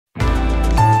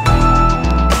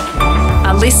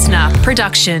listener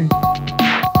production.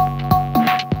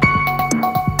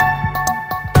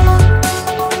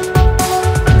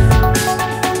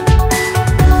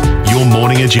 Your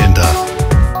morning agenda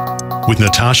with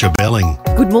Natasha Belling.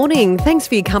 Good morning. Thanks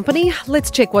for your company.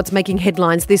 Let's check what's making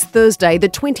headlines this Thursday, the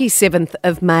 27th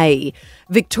of May.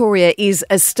 Victoria is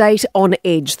a state on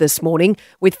edge this morning,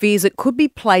 with fears it could be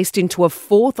placed into a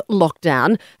fourth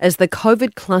lockdown as the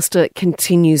COVID cluster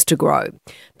continues to grow.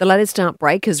 The latest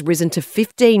outbreak has risen to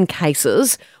 15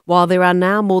 cases, while there are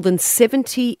now more than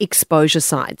 70 exposure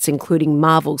sites, including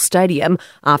Marvel Stadium,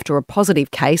 after a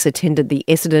positive case attended the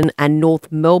Essendon and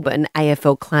North Melbourne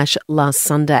AFL clash last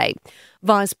Sunday.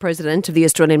 Vice President of the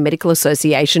Australian Medical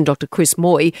Association, Dr Chris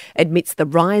Moy, admits the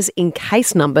rise in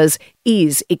case numbers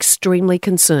is extremely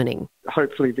concerning.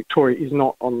 Hopefully Victoria is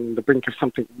not on the brink of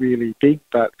something really big,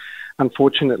 but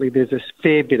unfortunately there's a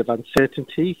fair bit of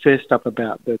uncertainty. First up,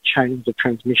 about the chains of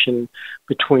transmission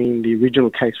between the original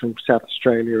case from South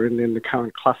Australia and then the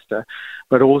current cluster,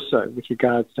 but also with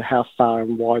regards to how far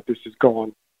and wide this has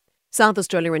gone. South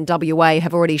Australia and WA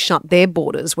have already shut their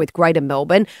borders with Greater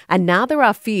Melbourne, and now there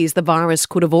are fears the virus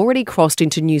could have already crossed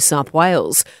into New South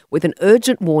Wales, with an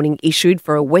urgent warning issued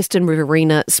for a Western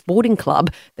Riverina sporting club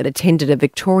that attended a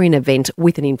Victorian event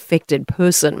with an infected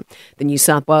person. The New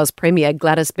South Wales Premier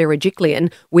Gladys Berejiklian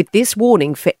with this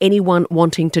warning for anyone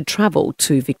wanting to travel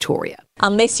to Victoria.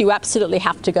 Unless you absolutely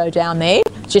have to go down there,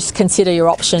 just consider your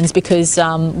options, because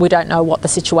we don't know what the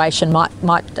situation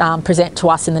might present to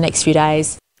us in the next few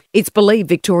days. It's believed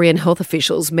Victorian health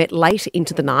officials met late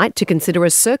into the night to consider a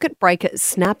circuit breaker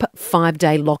snap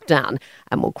 5-day lockdown,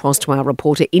 and we'll cross to our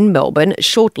reporter in Melbourne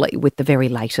shortly with the very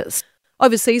latest.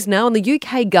 Overseas now, and the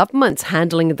UK government's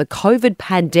handling of the COVID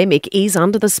pandemic is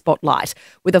under the spotlight,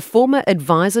 with a former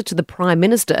advisor to the Prime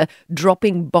Minister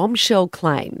dropping bombshell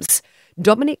claims.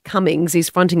 Dominic Cummings is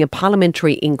fronting a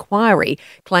parliamentary inquiry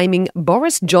claiming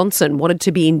Boris Johnson wanted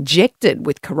to be injected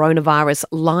with coronavirus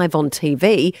live on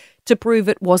TV to prove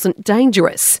it wasn't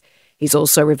dangerous. He's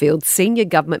also revealed senior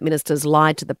government ministers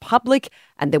lied to the public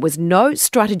and there was no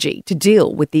strategy to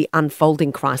deal with the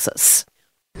unfolding crisis.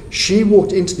 She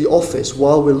walked into the office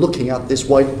while we're looking at this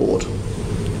whiteboard.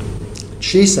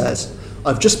 She says,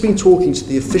 "I've just been talking to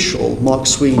the official, Mark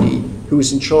Sweeney, who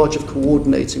is in charge of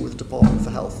coordinating with the Department for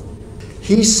Health.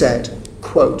 He said,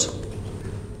 quote,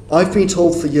 I've been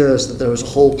told for years that there is a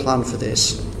whole plan for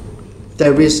this.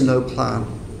 There is no plan.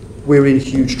 We're in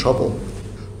huge trouble.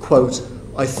 Quote,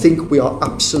 I think we are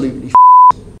absolutely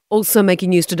Also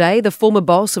making news today, the former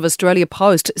boss of Australia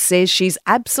Post says she's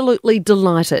absolutely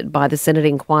delighted by the Senate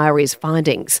inquiry's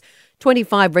findings.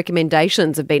 25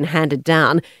 recommendations have been handed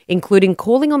down, including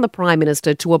calling on the Prime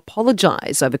Minister to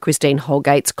apologise over Christine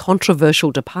Holgate's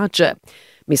controversial departure.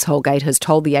 Ms Holgate has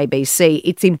told the ABC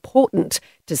it's important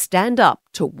to stand up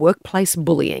to workplace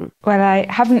bullying. Well, I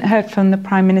haven't heard from the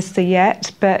Prime Minister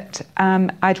yet, but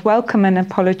I'd welcome an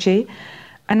apology.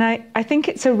 And I think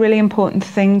it's a really important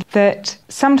thing that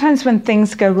sometimes when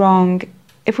things go wrong,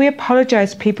 if we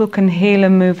apologise, people can heal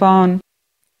and move on.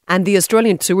 And the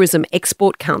Australian Tourism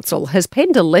Export Council has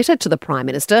penned a letter to the Prime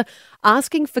Minister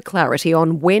asking for clarity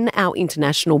on when our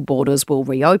international borders will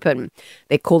reopen.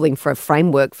 They're calling for a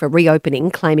framework for reopening,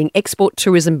 claiming export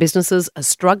tourism businesses are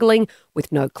struggling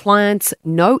with no clients,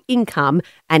 no income,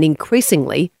 and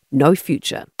increasingly no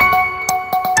future.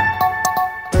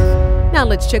 Now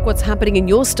let's check what's happening in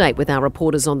your state with our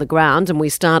reporters on the ground, and we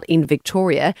start in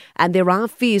Victoria. And there are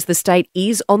fears the state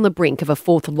is on the brink of a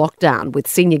fourth lockdown, with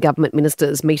senior government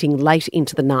ministers meeting late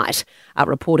into the night. Our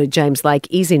reporter James Lake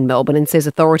is in Melbourne and says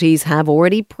authorities have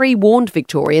already pre-warned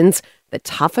Victorians that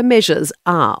tougher measures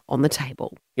are on the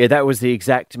table. Yeah, that was the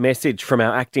exact message from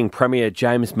our acting Premier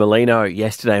James Merlino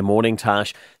yesterday morning,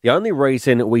 Tash. The only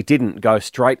reason we didn't go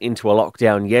straight into a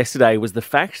lockdown yesterday was the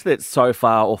fact that so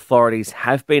far authorities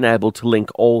have been able to link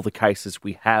all the cases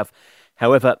we have.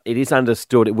 However, it is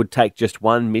understood it would take just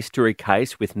one mystery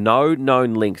case with no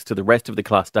known links to the rest of the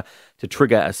cluster to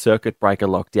trigger a circuit breaker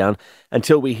lockdown.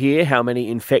 Until we hear how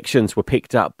many infections were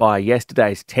picked up by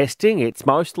yesterday's testing, it's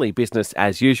mostly business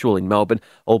as usual in Melbourne,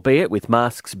 albeit with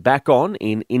masks back on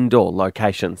in indoor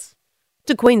locations.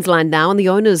 To Queensland now, and the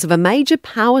owners of a major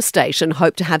power station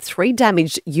hope to have 3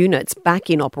 damaged units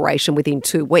back in operation within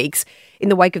 2 weeks. in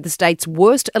the wake of the state's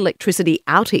worst electricity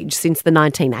outage since the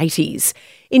 1980s.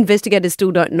 Investigators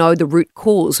still don't know the root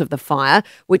cause of the fire,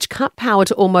 which cut power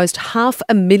to almost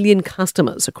 500,000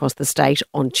 customers across the state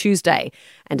on Tuesday.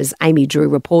 And as Amy Drew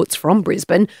reports from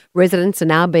Brisbane, residents are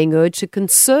now being urged to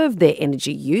conserve their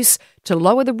energy use to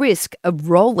lower the risk of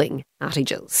rolling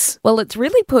outages. Well, it's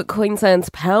really put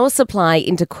Queensland's power supply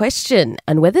into question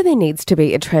and whether there needs to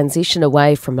be a transition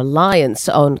away from reliance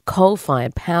on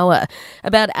coal-fired power.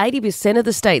 About 80% of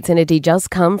the state's energy does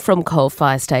come from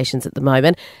coal-fired stations at the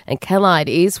moment, and Callide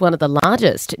is one of the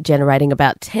largest, generating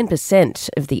about 10%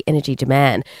 of the energy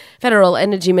demand. Federal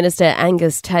Energy Minister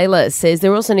Angus Taylor says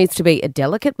there also needs to be a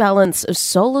delicate balance of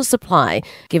solar supply,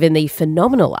 given the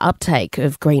phenomenal uptake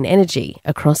of green energy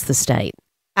across the state.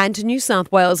 And to New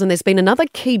South Wales, and there's been another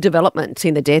key development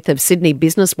in the death of Sydney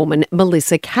businesswoman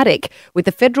Melissa Caddick, with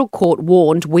the federal court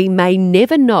warned we may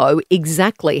never know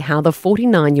exactly how the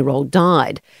 49-year-old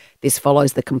died. This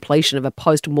follows the completion of a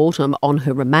post-mortem on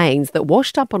her remains that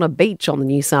washed up on a beach on the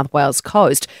New South Wales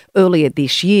coast earlier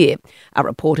this year. Our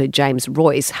reporter James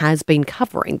Royce has been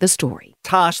covering the story.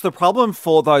 Tash, the problem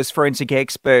for those forensic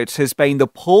experts has been the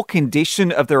poor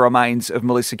condition of the remains of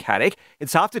Melissa Caddick.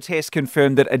 It's after tests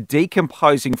confirmed that a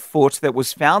decomposing foot that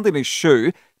was found in a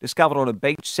shoe discovered on a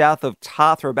beach south of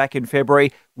Tathra back in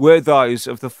February were those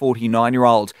of the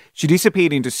 49-year-old. She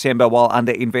disappeared in December while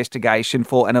under investigation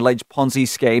for an alleged Ponzi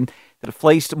scheme that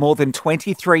fleeced more than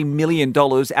 $23 million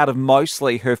out of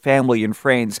mostly her family and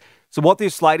friends. So what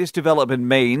this latest development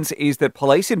means is that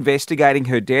police investigating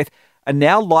her death are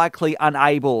now likely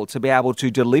unable to be able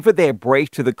to deliver their brief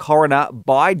to the coroner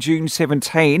by June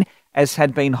 17, as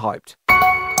had been hoped.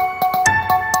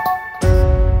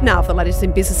 Now for the latest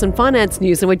in business and finance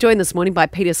news, and we're joined this morning by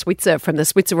Peter Switzer from the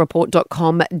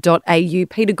switzerreport.com.au.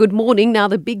 Peter, good morning. Now,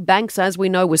 the big banks, as we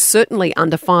know, were certainly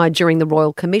under fire during the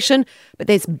Royal Commission, but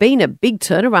there's been a big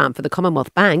turnaround for the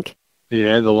Commonwealth Bank.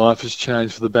 Yeah, the life has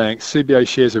changed for the bank. CBA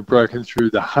shares have broken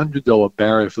through the $100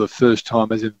 barrier for the first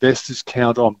time as investors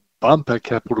count on bumper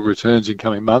capital returns in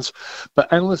coming months,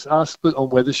 but analysts are split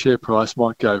on where the share price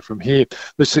might go from here.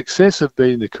 The success of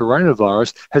beating the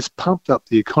coronavirus has pumped up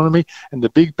the economy, and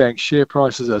the big bank share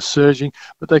prices are surging,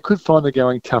 but they could find they're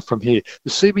going tough from here.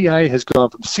 The CBA has gone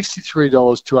from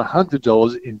 $63 to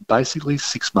 $100 in basically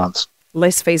 6 months.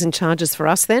 Less fees and charges for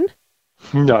us then?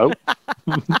 No.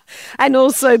 And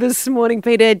also this morning,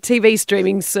 Peter, TV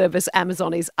streaming service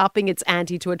Amazon is upping its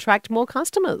ante to attract more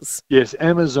customers. Yes,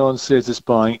 Amazon says it's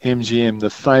buying MGM, the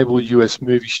fabled US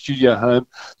movie studio home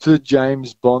to the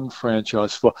James Bond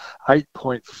franchise, for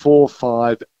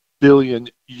 $8.45 billion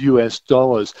US,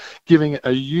 giving it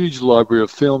a huge library of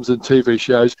films and TV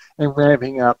shows and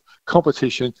ramping up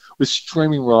competition with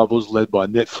streaming rivals led by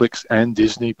Netflix and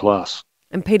Disney+.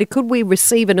 And Peter, could we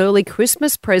receive an early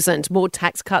Christmas present? More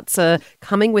tax cuts are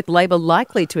coming, with Labor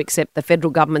likely to accept the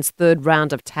federal government's third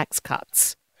round of tax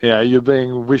cuts. Yeah, you're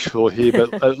being wishful here,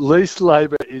 but at least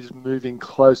Labor is moving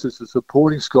closer to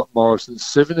supporting Scott Morrison's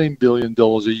 $17 billion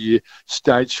a year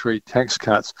stage 3 tax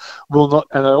cuts. They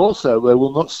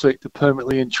will not seek to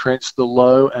permanently entrench the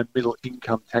low and middle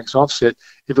income tax offset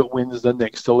if it wins the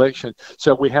next election.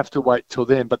 So we have to wait till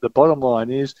then. But the bottom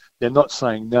line is they're not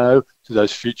saying no to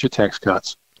those future tax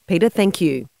cuts. Peter, thank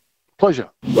you. Pleasure.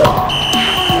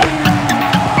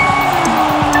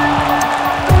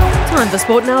 Time for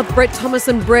sport now with Brett Thomas.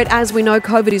 And Brett, as we know,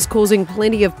 COVID is causing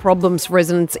plenty of problems for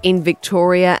residents in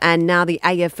Victoria, and now the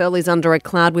AFL is under a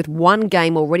cloud with one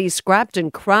game already scrapped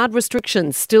and crowd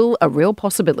restrictions still a real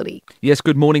possibility. Yes,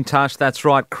 good morning, Tash. That's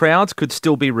right. Crowds could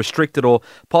still be restricted or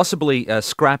possibly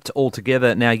scrapped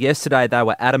altogether. Now, yesterday they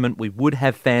were adamant we would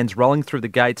have fans rolling through the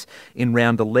gates in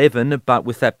round 11, but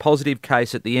with that positive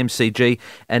case at the MCG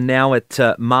and now at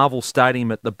Marvel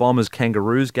Stadium at the Bombers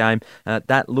Kangaroos game,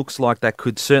 that looks like that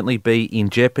could certainly be in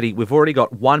jeopardy. We've already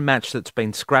got one match that's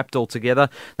been scrapped altogether.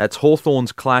 That's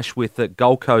Hawthorn's clash with the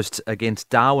Gold Coast against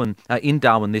Darwin in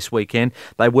Darwin this weekend.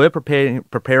 They were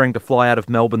preparing to fly out of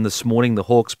Melbourne this morning, the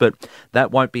Hawks, but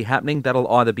that won't be happening. That'll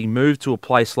either be moved to a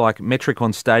place like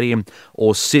Metricon Stadium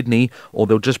or Sydney, or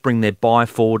they'll just bring their bye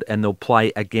forward and they'll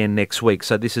play again next week.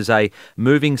 So this is a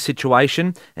moving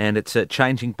situation and it's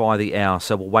changing by the hour.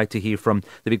 So we'll wait to hear from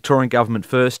the Victorian government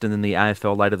first and then the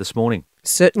AFL later this morning.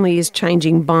 Certainly is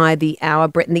changing by the hour,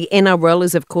 Brett. And the NRL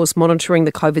is, of course, monitoring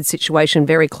the COVID situation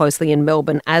very closely in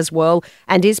Melbourne as well,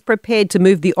 and is prepared to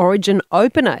move the Origin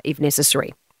opener if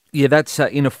necessary. Yeah, that's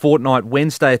in a fortnight,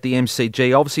 Wednesday at the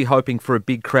MCG, obviously hoping for a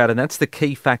big crowd, and that's the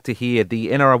key factor here. The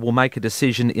NRL will make a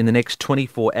decision in the next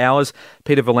 24 hours.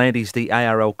 Peter V'landys, the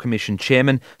ARL Commission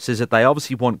Chairman, says that they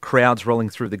obviously want crowds rolling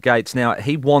through the gates. Now,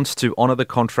 he wants to honour the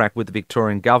contract with the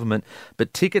Victorian Government,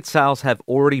 but ticket sales have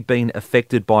already been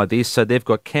affected by this, so they've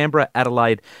got Canberra,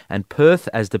 Adelaide and Perth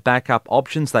as the backup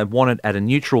options. They want it at a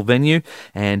neutral venue,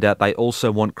 and they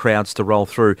also want crowds to roll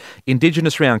through.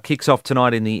 Indigenous round kicks off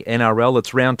tonight in the NRL.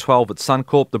 It's round 12 at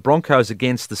Suncorp. The Broncos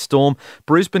against the Storm.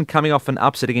 Brisbane coming off an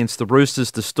upset against the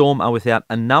Roosters. The Storm are without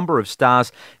a number of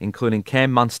stars, including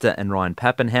Cam Munster and Ryan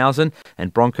Pappenhausen.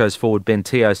 And Broncos forward Ben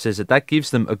Teo says that gives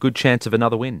them a good chance of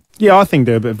another win. Yeah, I think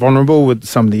they're a bit vulnerable with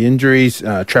some of the injuries.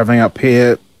 Travelling up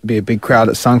here, be a big crowd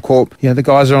at Suncorp. Yeah, the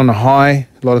guys are on the high.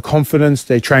 A lot of confidence.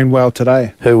 They trained well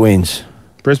today. Who wins?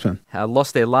 Brisbane.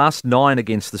 Lost their last 9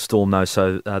 against the Storm, though,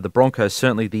 so the Broncos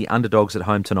certainly the underdogs at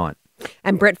home tonight.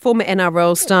 And Brett, former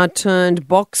NRL star turned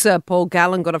boxer Paul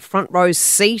Gallen got a front row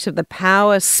seat of the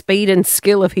power, speed and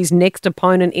skill of his next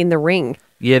opponent in the ring.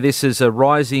 Yeah, this is a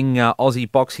rising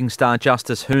Aussie boxing star,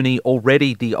 Justice Hooney,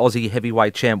 already the Aussie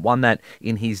heavyweight champ, won that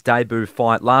in his debut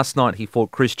fight. Last night he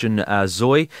fought Christian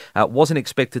Zoy. Wasn't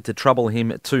expected to trouble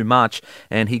him too much,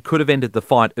 and he could have ended the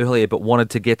fight earlier but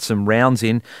wanted to get some rounds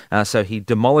in, so he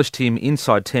demolished him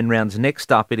inside 10 rounds.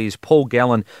 Next up it is Paul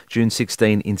Gallen, June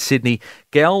 16 in Sydney.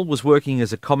 Gal was working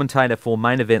as a commentator for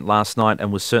Main Event last night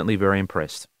and was certainly very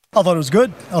impressed. I thought it was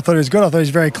good. I thought he was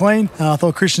very clean. I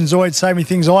thought Christian Zoid saved me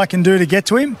things I can do to get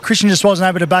to him. Christian just wasn't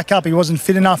able to back up. He wasn't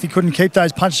fit enough. He couldn't keep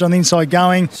those punches on the inside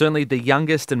going. Certainly the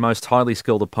youngest and most highly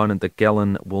skilled opponent that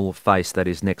Gallen will face. That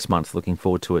is next month. Looking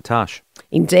forward to it, Tash.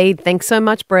 Indeed. Thanks so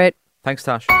much, Brett. Thanks,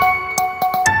 Tash.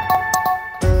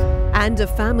 And a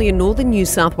family in northern New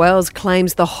South Wales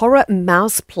claims the horror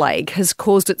mouse plague has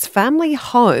caused its family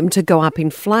home to go up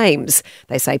in flames.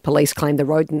 They say police claim the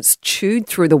rodents chewed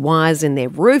through the wires in their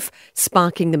roof,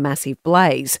 sparking the massive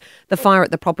blaze. The fire at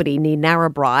the property near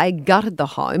Narrabri gutted the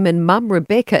home, and Mum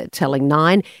Rebecca telling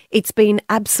Nine it's been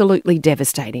absolutely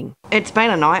devastating. It's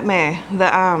been a nightmare.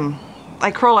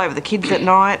 They crawl over the kids at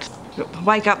night.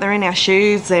 Wake up, they're in our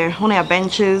shoes, they're on our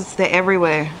benches, they're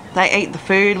everywhere. They eat the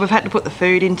food. We've had to put the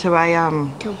food into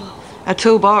a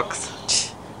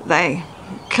toolbox. They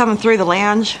coming through the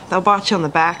lounge, they'll bite you on the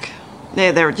back.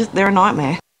 They're a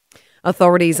nightmare.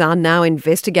 Authorities are now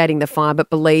investigating the fire but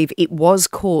believe it was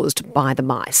caused by the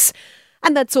mice.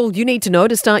 And that's all you need to know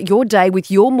to start your day with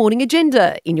your morning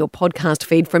agenda in your podcast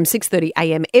feed from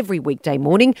 6:30am every weekday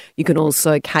morning. You can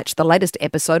also catch the latest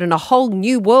episode in a whole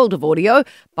new world of audio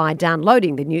by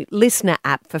downloading the new Listener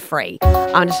app for free.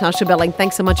 I'm Natasha Belling.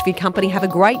 Thanks so much for your company. Have a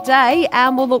great day,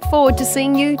 and we'll look forward to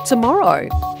seeing you tomorrow.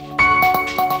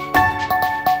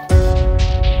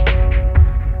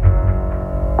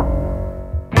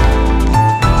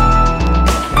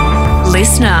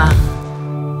 Listener.